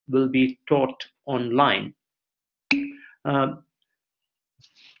will be taught online. Um,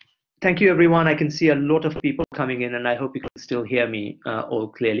 Thank you, everyone. I can see a lot of people coming in, and I hope you can still hear me all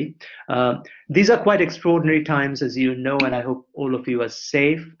clearly. These are quite extraordinary times, as you know, and I hope all of you are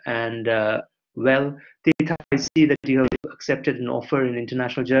safe and well. Tirtha, I see that you have accepted an offer in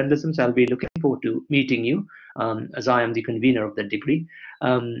international journalism, so I'll be looking forward to meeting you, as I am the convener of that degree.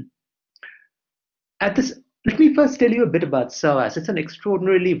 Um, Let me first tell you a bit about SOAS. It's an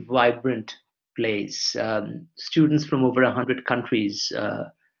extraordinarily vibrant place. Students from over 100 countries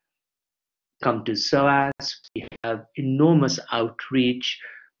come to SOAS. We have enormous outreach.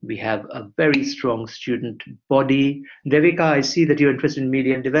 We have a very strong student body. Devika, I see that you're interested in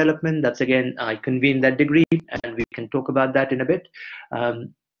media and development. That's again, I convened that degree, and we can talk about that in a bit.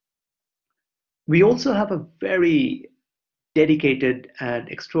 We also have a very dedicated and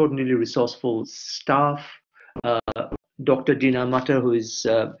extraordinarily resourceful staff. Dr. Dina Matter, who is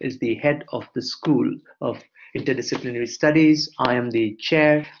the head of the School of Interdisciplinary Studies. I am the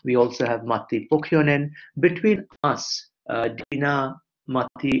chair. We also have Matti Pokyonen. Between us, Dina,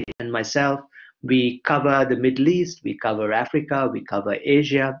 Matti, and myself, we cover the Middle East, we cover Africa, we cover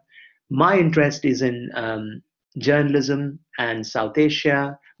Asia. My interest is in journalism and South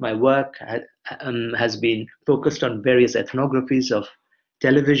Asia. My work has been focused on various ethnographies of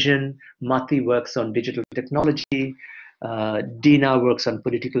television. Matti works on digital technology. Dina works on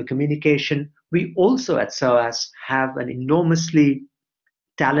political communication. We also at SOAS have an enormously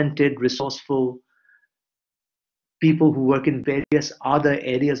talented, resourceful people who work in various other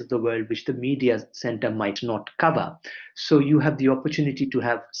areas of the world which the media center might not cover. So you have the opportunity to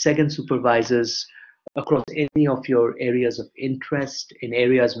have second supervisors across any of your areas of interest, in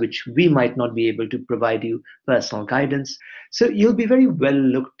areas which we might not be able to provide you personal guidance. So you'll be very well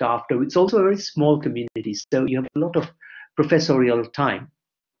looked after. It's also a very small community, so you have a lot of professorial time.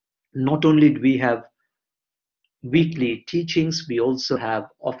 Not only do we have weekly teachings, we also have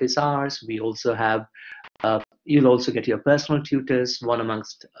office hours, we also have you'll also get your personal tutors, one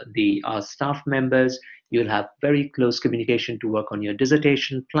amongst our staff members. You'll have very close communication to work on your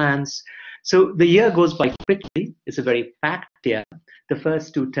dissertation plans. So the year goes by quickly. It's a very packed year. The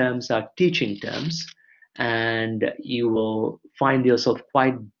first 2 terms are teaching terms, and you will find yourself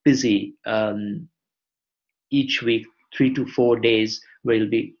quite busy each week, 3 to 4 days, where you'll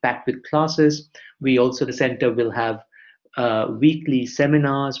be packed with classes. We also, the center will have weekly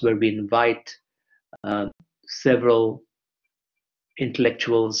seminars where we invite several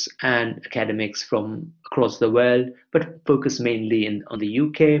intellectuals and academics from across the world, but focus mainly on the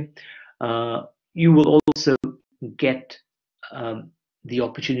UK. You will also get the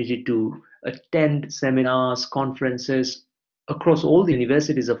opportunity to attend seminars, conferences across all the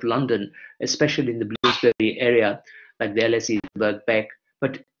universities of London, especially in the Bloomsbury area, like the LSE, Birkbeck,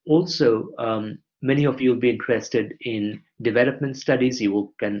 but also many of you will be interested in development studies.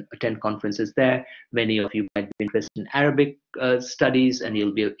 You can attend conferences there. Many of you might be interested in Arabic studies, and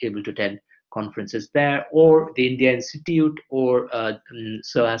you'll be able to attend conferences there, or the India Institute, or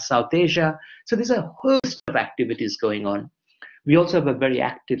SOAS South Asia. So there's a host of activities going on. We also have a very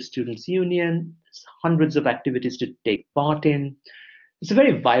active students' union, hundreds of activities to take part in. It's a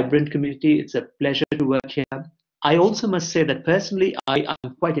very vibrant community. It's a pleasure to work here. I also must say that personally, I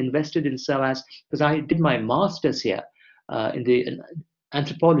am quite invested in SOAS because I did my master's here in the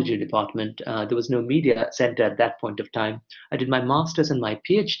anthropology department. There was no media center at that point of time. I did my master's and my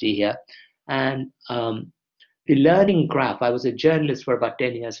PhD here. And the learning graph, I was a journalist for about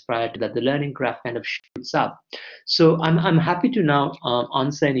 10 years prior to that, the learning graph kind of shoots up. So I'm happy to now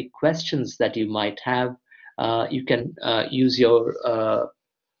answer any questions that you might have. You can use your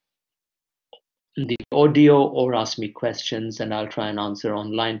the audio or ask me questions, and I'll try and answer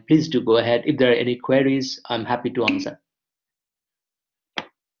online. Please do go ahead. If there are any queries, I'm happy to answer.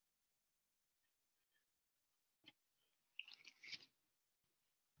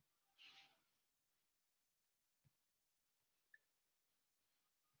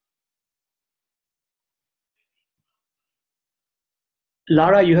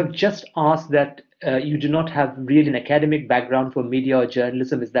 Lara, you have just asked that you do not have really an academic background for media or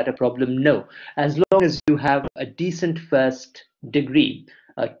journalism. Is that a problem? No. As long as you have a decent first degree,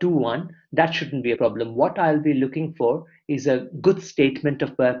 2-1, that shouldn't be a problem. What I'll be looking for is a good statement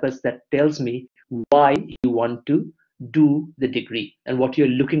of purpose that tells me why you want to do the degree and what you're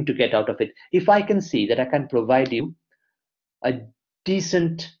looking to get out of it. If I can see that I can provide you a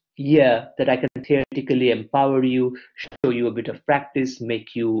decent year that I can theoretically empower you, show you a bit of practice,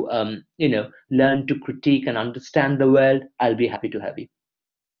 make you, learn to critique and understand the world, I'll be happy to have you.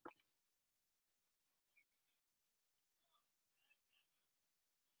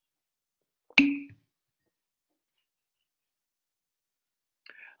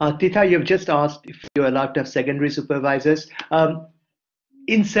 Tita, you've just asked if you're allowed to have secondary supervisors.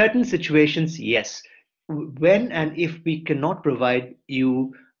 In certain situations, yes. When and if we cannot provide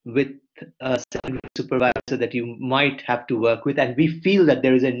you with a secondary supervisor that you might have to work with, and we feel that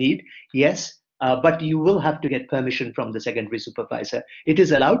there is a need, yes, but you will have to get permission from the secondary supervisor. It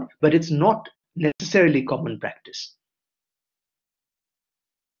is allowed, but it's not necessarily common practice.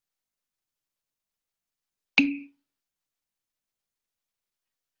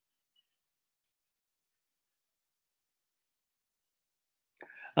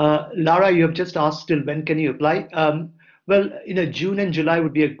 Lara, you have just asked till when can you apply? Well, June and July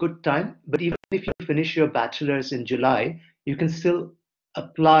would be a good time, but even if you finish your bachelor's in July, you can still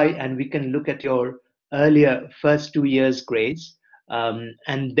apply and we can look at your earlier first 2 years grades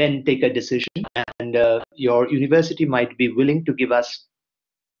and then take a decision. And your university might be willing to give us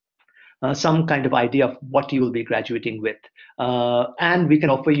some kind of idea of what you will be graduating with. And we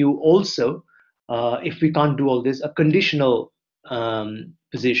can offer you also, if we can't do all this, a conditional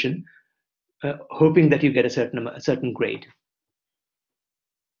position, hoping that you get a certain grade.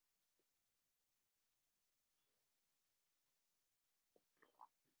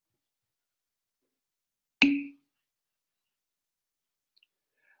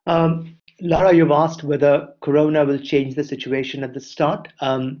 Lara, you've asked whether Corona will change the situation at the start.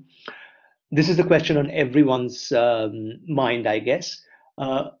 This is a question on everyone's mind, I guess.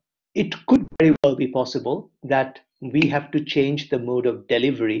 It could very well be possible that we have to change the mode of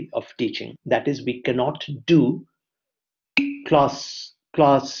delivery of teaching. That is, we cannot do class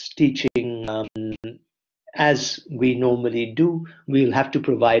teaching as we normally do. We'll have to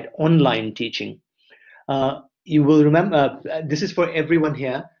provide online teaching. You will remember, this is for everyone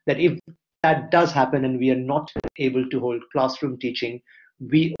here, that if that does happen and we are not able to hold classroom teaching,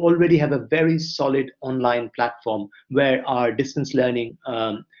 we already have a very solid online platform where our distance learning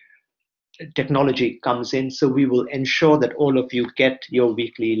technology comes in. So we will ensure that all of you get your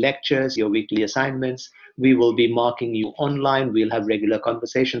weekly lectures, your weekly assignments. We will be marking you online. We'll have regular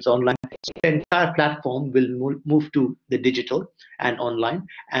conversations online. So the entire platform will move to the digital and online.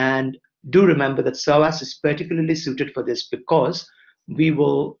 And do remember that SOAS is particularly suited for this because we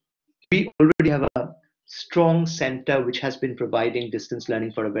already have a strong center which has been providing distance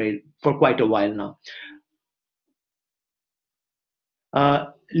learning for quite a while now.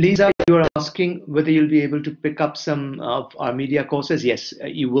 Lisa, you are asking whether you'll be able to pick up some of our media courses. Yes,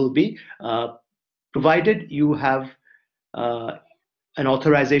 you will be, provided you have an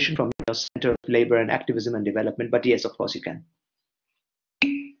authorization from your Center of Labor and Activism and Development. But yes, of course, you can.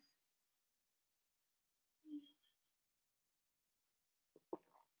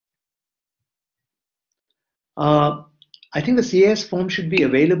 I think the CAS form should be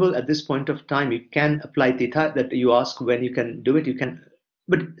available at this point of time. You can apply data that you ask when you can do it. You can,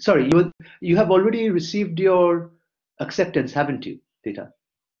 but sorry, you have already received your acceptance, haven't you, Theta?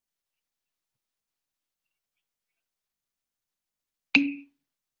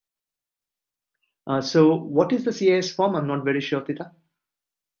 So what is the CAS form? I'm not very sure, Theta.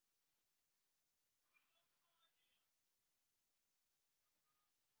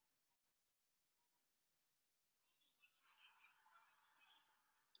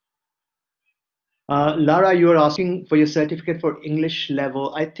 Lara, you are asking for your certificate for English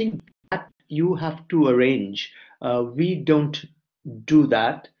level. I think that you have to arrange. We don't do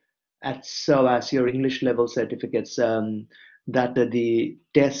that at SOAS, your English level certificates. That the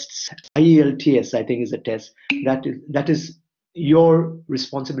tests, IELTS, I think is a test. That is your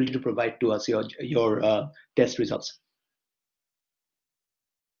responsibility to provide to us your test results.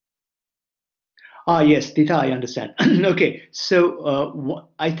 Yes, Tita, I understand. Okay, so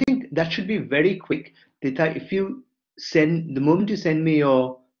I think that should be very quick. Tita, if you the moment you send me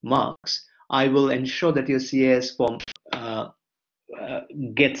your marks, I will ensure that your CAS form uh,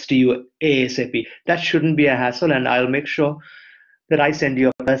 gets to you ASAP. That shouldn't be a hassle, and I'll make sure that I send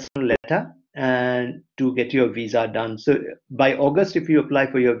you a personal letter and to get your visa done. So by August, if you apply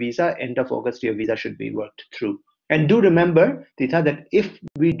for your visa, end of August, your visa should be worked through. And do remember, Tita, that if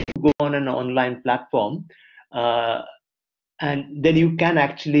we do go on an online platform, uh, and then you can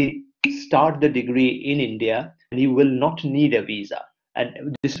actually start the degree in India, and you will not need a visa.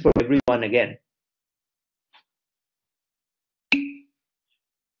 And this is for everyone again.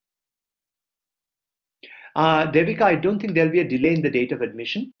 Devika, I don't think there'll be a delay in the date of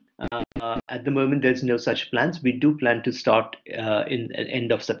admission. At the moment, there's no such plans. We do plan to start in the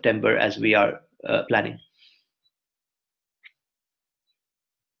end of September as we are planning.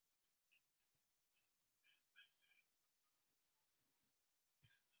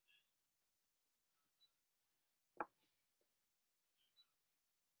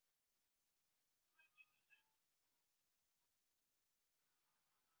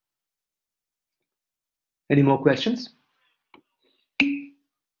 Any more questions?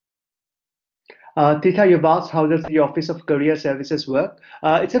 Tita, you've asked how does the Office of Career Services work?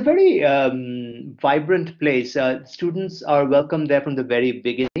 It's a very vibrant place. Students are welcome there from the very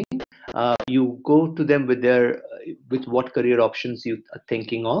beginning. You go to them with what career options you are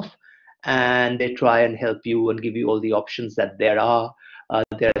thinking of, and they try and help you and give you all the options that there are.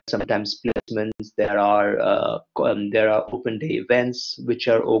 There are sometimes placements. There are open day events which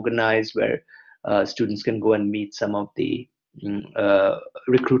are organized where students can go and meet some of the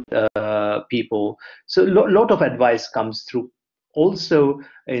recruit people. So lot of advice comes through. Also,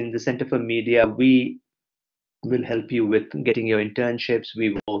 in the Center for Media, we will help you with getting your internships.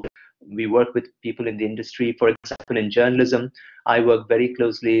 We work with people in the industry. For example, in journalism, I work very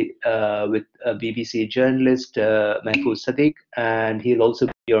closely with a BBC journalist, Mahfouz Sadiq, and he'll also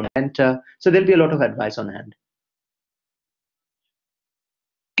be your mentor. So there'll be a lot of advice on hand.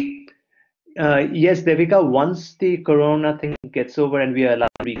 Yes, Devika, once the corona thing gets over and we are allowed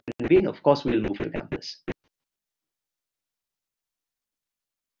to reconvene, of course, we'll move to campus.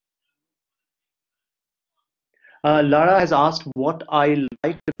 Lara has asked what I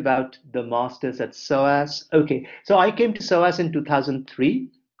liked about the masters at SOAS. Okay, so I came to SOAS in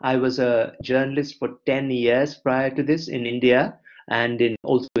 2003. I was a journalist for 10 years prior to this in India and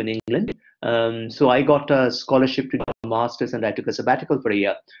also in England. So I got a scholarship to do a masters and I took a sabbatical for a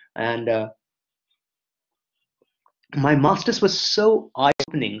year. And my masters was so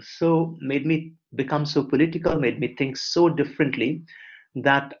eye-opening, so made me become so political, made me think so differently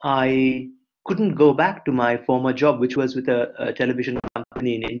that I couldn't go back to my former job, which was with a television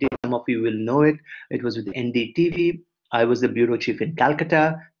company in India. Some of you will know it. It was with NDTV. I was the bureau chief in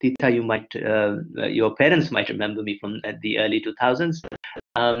Calcutta. Tita, your parents might remember me from the early 2000s.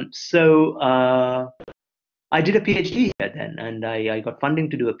 I did a PhD here then, and I got funding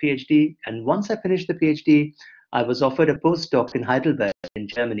to do a PhD. And once I finished the PhD, I was offered a postdoc in Heidelberg in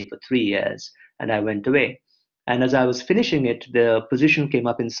Germany for 3 years, and I went away. And as I was finishing it, the position came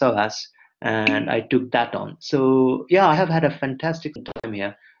up in SOAS, and I took that on. So, yeah, I have had a fantastic time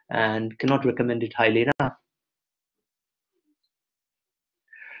here and cannot recommend it highly enough.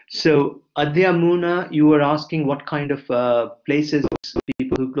 So, Adya Muna, you were asking what kind of places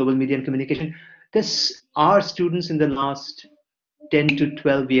people who global media and communication. Our students in the last 10 to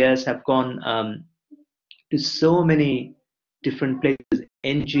 12 years have gone to so many different places,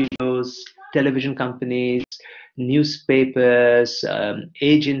 NGOs, television companies, newspapers,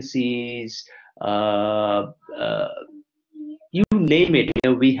 agencies, uh, uh, you name it.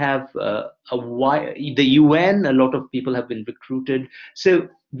 We have the UN. A lot of people have been recruited. So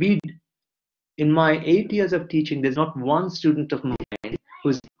in my 8 years of teaching, there's not one student of mine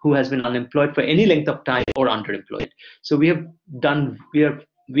who has been unemployed for any length of time or underemployed. So we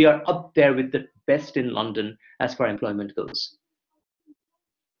are up there with the best in London as far as employment goes.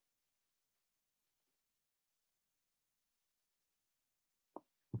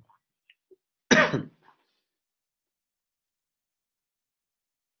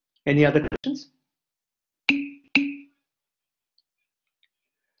 Any other questions?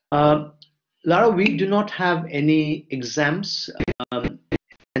 Lara, we do not have any exams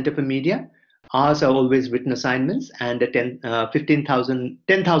Center for Media. Ours are always written assignments and a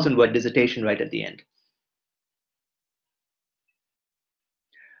 10,000 word dissertation right at the end.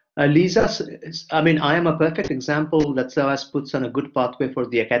 Lisa, I am a perfect example that SOAS puts on a good pathway for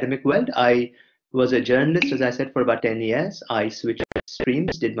the academic world. I was a journalist, as I said, for about 10 years. I switched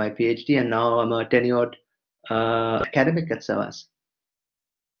streams, did my PhD, and now I'm a tenured academic at SOAS.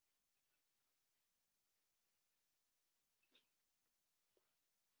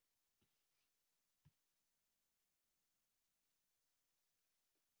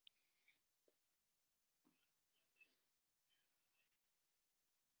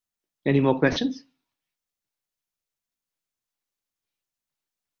 Any more questions?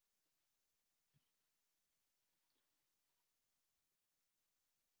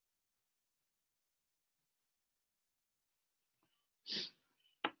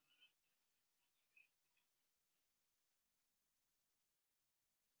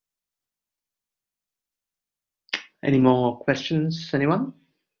 Any more questions, anyone?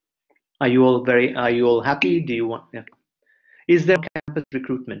 Are you all happy? Do you want, yeah. Is there campus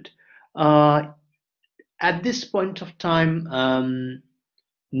recruitment? At this point of time,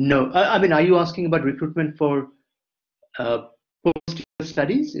 no. Are you asking about recruitment for post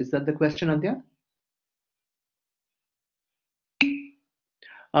studies? Is that the question, Adya?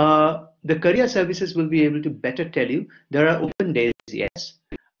 The career services will be able to better tell you. There are open days, yes,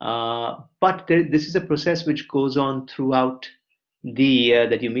 but this is a process which goes on throughout the year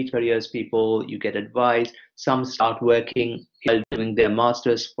that you meet careers people, you get advice. Some start working while doing their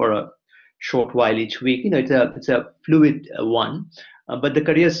masters for a short while each week. It's a fluid one, but the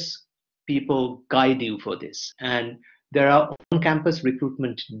careers people guide you for this, and there are on-campus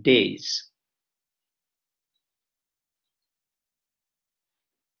recruitment days.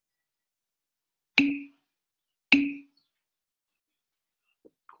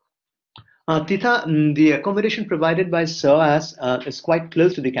 Tita, the accommodation provided by SOAS is quite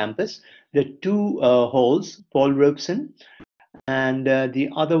close to the campus. There are two halls, Paul Robeson, and the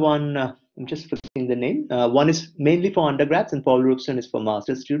other one, I'm just forgetting the name. One is mainly for undergrads, and Paul Robeson is for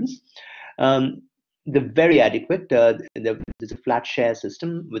master's students. Um, they're very adequate. There's a flat share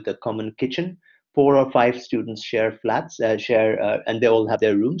system with a common kitchen. 4 or 5 students share flats, and they all have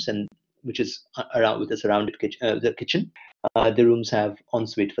their rooms, and which is around with a surrounded kitchen. The kitchen. The rooms have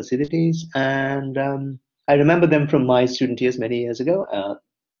ensuite facilities, and I remember them from my student years many years ago.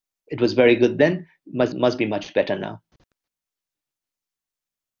 It was very good then. Must be much better now.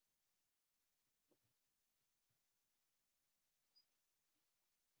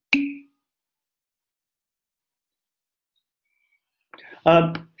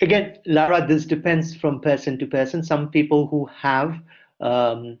 Again, Lara, this depends from person to person. Some people who have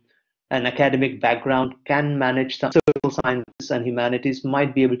um, an academic background can manage some social sciences and humanities,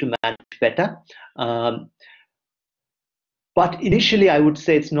 might be able to manage better. Um, but initially, I would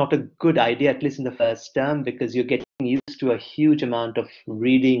say it's not a good idea, at least in the first term, because you're getting used to a huge amount of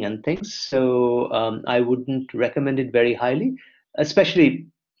reading and things. So I wouldn't recommend it very highly, especially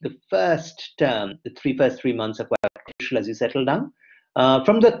the first term. The first 3 months are quite crucial as you settle down.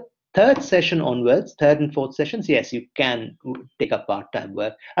 From the third session onwards, third and fourth sessions, yes, you can take up part-time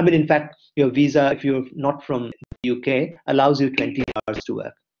work. I mean, in fact, your visa, if you're not from the UK, allows you 20 hours to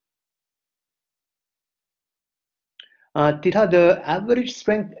work. Tita, the average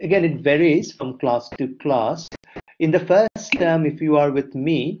strength, again, it varies from class to class. In the first term, if you are with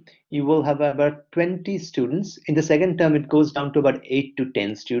me, you will have about 20 students. In the second term, it goes down to about 8 to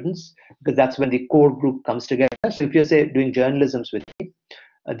 10 students, because that's when the core group comes together. So if you're, say, doing journalisms with me,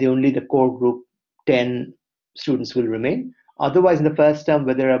 the core group, 10 students will remain. Otherwise, in the first term,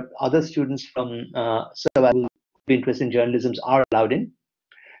 where there are other students from SOAS who be interested in journalisms are allowed in.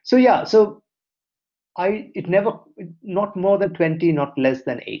 So yeah, so it never, not more than 20, not less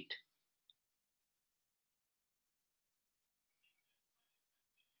than 8.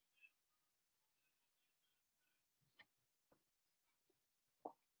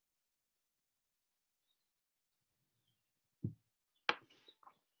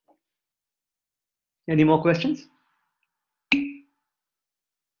 Any more questions?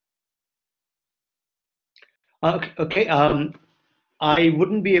 Okay. I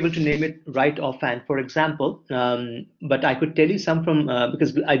wouldn't be able to name it right offhand, for example, but I could tell you some from,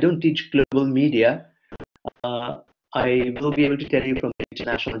 because I don't teach global media. Uh, I will be able to tell you from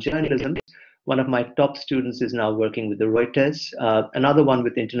international journalism. One of my top students is now working with the Reuters. Another one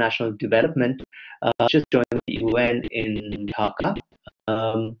with international development just joined the UN in Dhaka.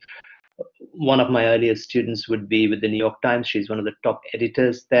 Um, One of my earliest students would be with the New York Times. She's one of the top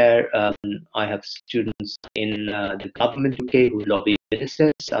editors there. I have students in the government UK who lobby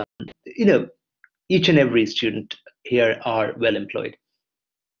ministers. You know, each and every student here are well employed.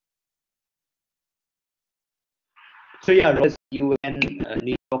 So yeah, Reuters, UN,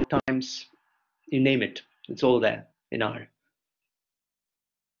 New York Times, you name it, it's all there in our.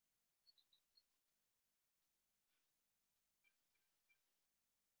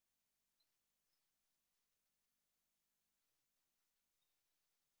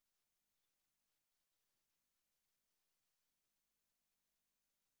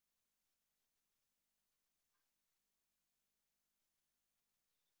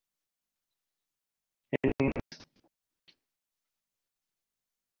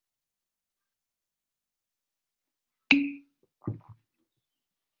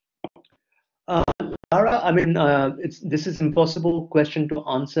 Uh, Lara, I mean, this is impossible question to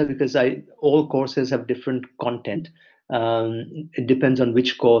answer because all courses have different content. It depends on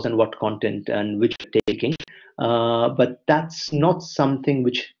which course and what content and which you're taking. But that's not something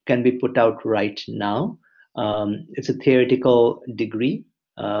which can be put out right now. It's a theoretical degree.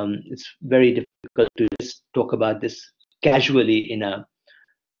 It's very difficult to just talk about this casually in a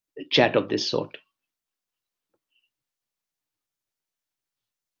chat of this sort.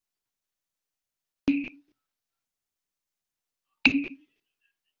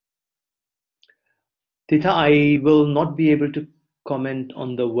 Tita, I will not be able to comment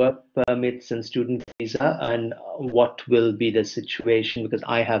on the work permits and student visa and what will be the situation because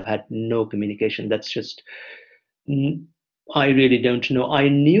I have had no communication. That's just I really don't know. I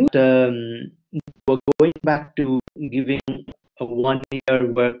knew that we're going back to giving a 1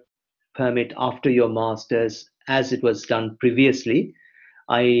 year work permit after your master's as it was done previously.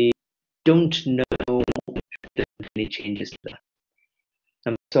 I don't know if there are any changes to that.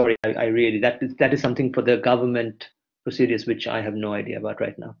 I'm sorry, I really, that is something for the government procedures which I have no idea about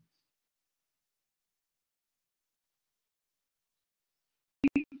right now.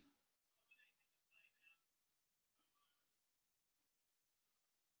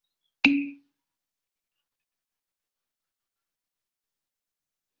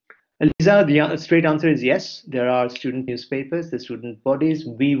 Lisa, the straight answer is yes. There are student newspapers, the student bodies.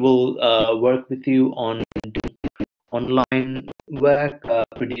 We will work with you on online work,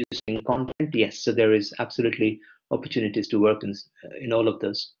 producing content. Yes, so there is absolutely opportunities to work in all of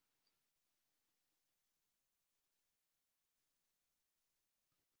those.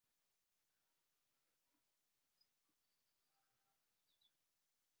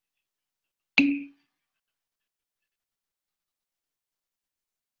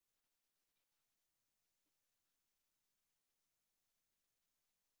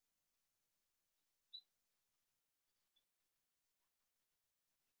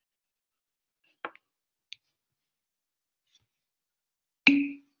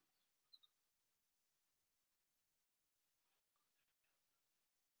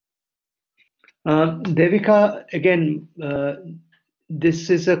 Devika, again,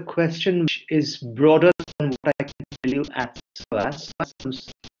 this is a question which is broader than what I can tell you at SOAS. Some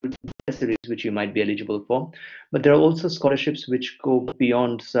bursaries which you might be eligible for, but there are also scholarships which go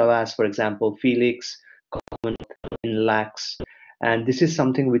beyond SOAS, for example, Felix, Common, Lax, and this is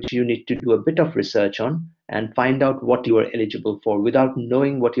something which you need to do a bit of research on and find out what you are eligible for. Without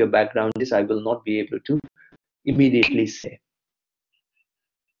knowing what your background is, I will not be able to immediately say.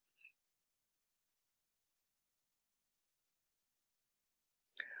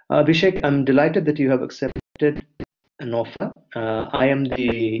 Abhishek, I'm delighted that you have accepted an offer. I am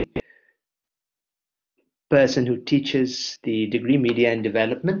the person who teaches the degree media and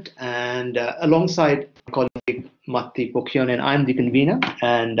development, and alongside my colleague Matti Pokyon, and I'm the convener.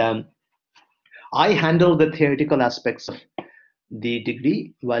 And I handle the theoretical aspects of the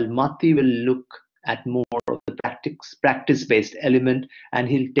degree, while Matti will look at more of the practice-based element, and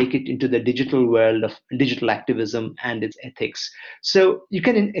he'll take it into the digital world of digital activism and its ethics. So you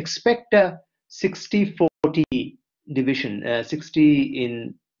can expect a 60-40 division, 60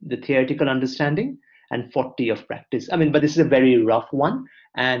 in the theoretical understanding and 40 of practice. I mean, but this is a very rough one,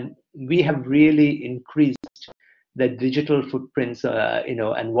 and we have really increased the digital footprints,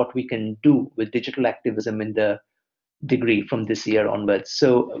 and what we can do with digital activism in the degree from this year onwards.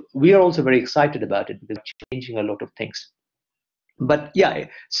 So we are also very excited about it because it's changing a lot of things. But yeah,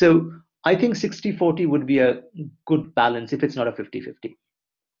 so I think 60-40 would be a good balance if it's not a 50-50.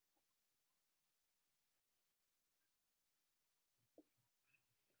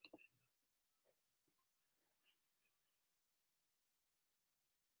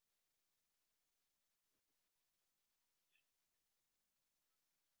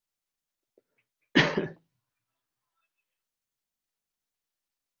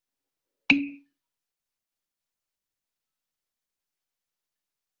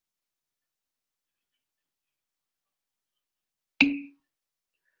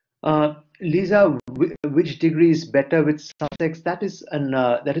 Lisa, which degree is better with subjects? That is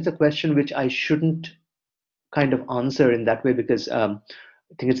a question which I shouldn't kind of answer in that way because I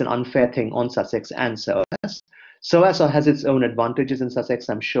think it's an unfair thing on Sussex and SOAS. SOAS has its own advantages, and Sussex,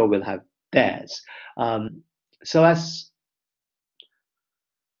 I'm sure, will have theirs. SOAS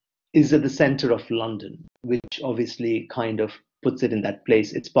is at the center of London, which obviously kind of puts it in that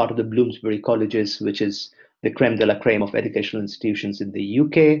place. It's part of the Bloomsbury Colleges, which is the creme de la creme of educational institutions in the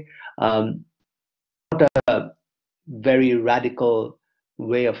UK. Um, very radical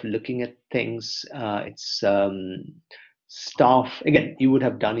way of looking at things. It's staff. Again, you would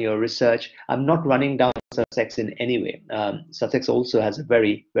have done your research. I'm not running down Sussex in any way. Sussex also has a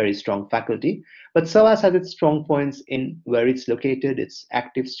very, very strong faculty, but SOAS has its strong points in where it's located, its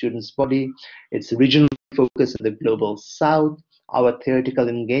active students' body, its regional focus in the global south, our theoretical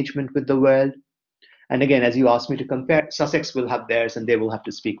engagement with the world. And again, as you asked me to compare, Sussex will have theirs and they will have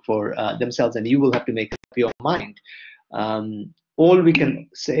to speak for themselves, and you will have to make up your mind. All we can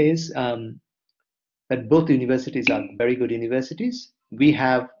say is that both universities are very good universities. We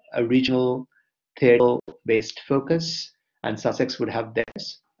have a regional theoretical based focus, and Sussex would have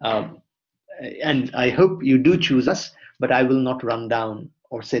theirs. And I hope you do choose us, but I will not run down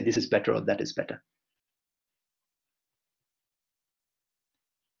or say this is better or that is better.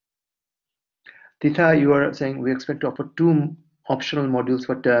 Tita, you are saying we expect to offer two optional modules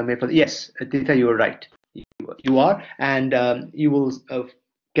for term A. Yes, Tita, you are right. You are, and you will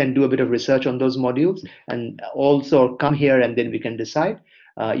can do a bit of research on those modules, and also come here, and then we can decide.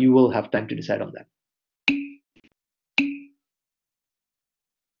 You will have time to decide on that.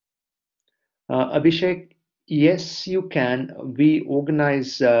 Abhishek, yes, you can. We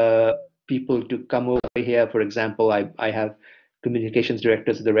organize people to come over here. For example, I have communications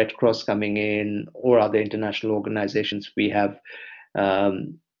directors of the Red Cross coming in, or other international organizations. We have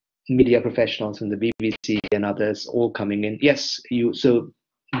um, media professionals from the BBC and others all coming in. Yes, you. So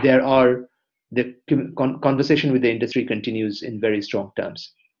there are the conversation with the industry continues in very strong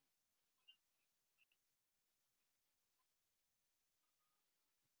terms.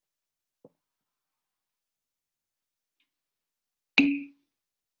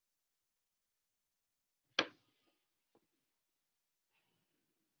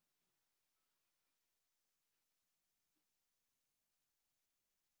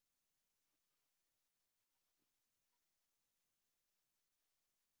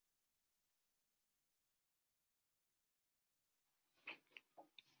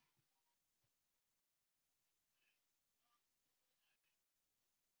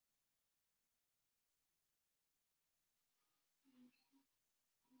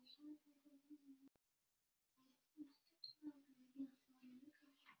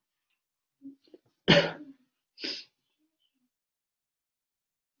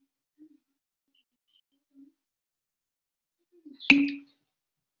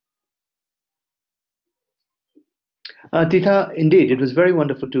 Tita, indeed, it was very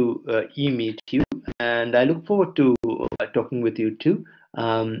wonderful to e-meet you, and I look forward to talking with you too.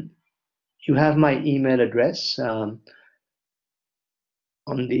 Um, you have my email address on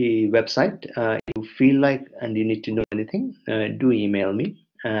the website. You feel like and you need to know anything, do email me,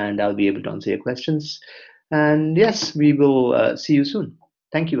 and I'll be able to answer your questions. And yes, we will see you soon.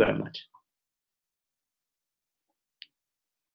 Thank you very much.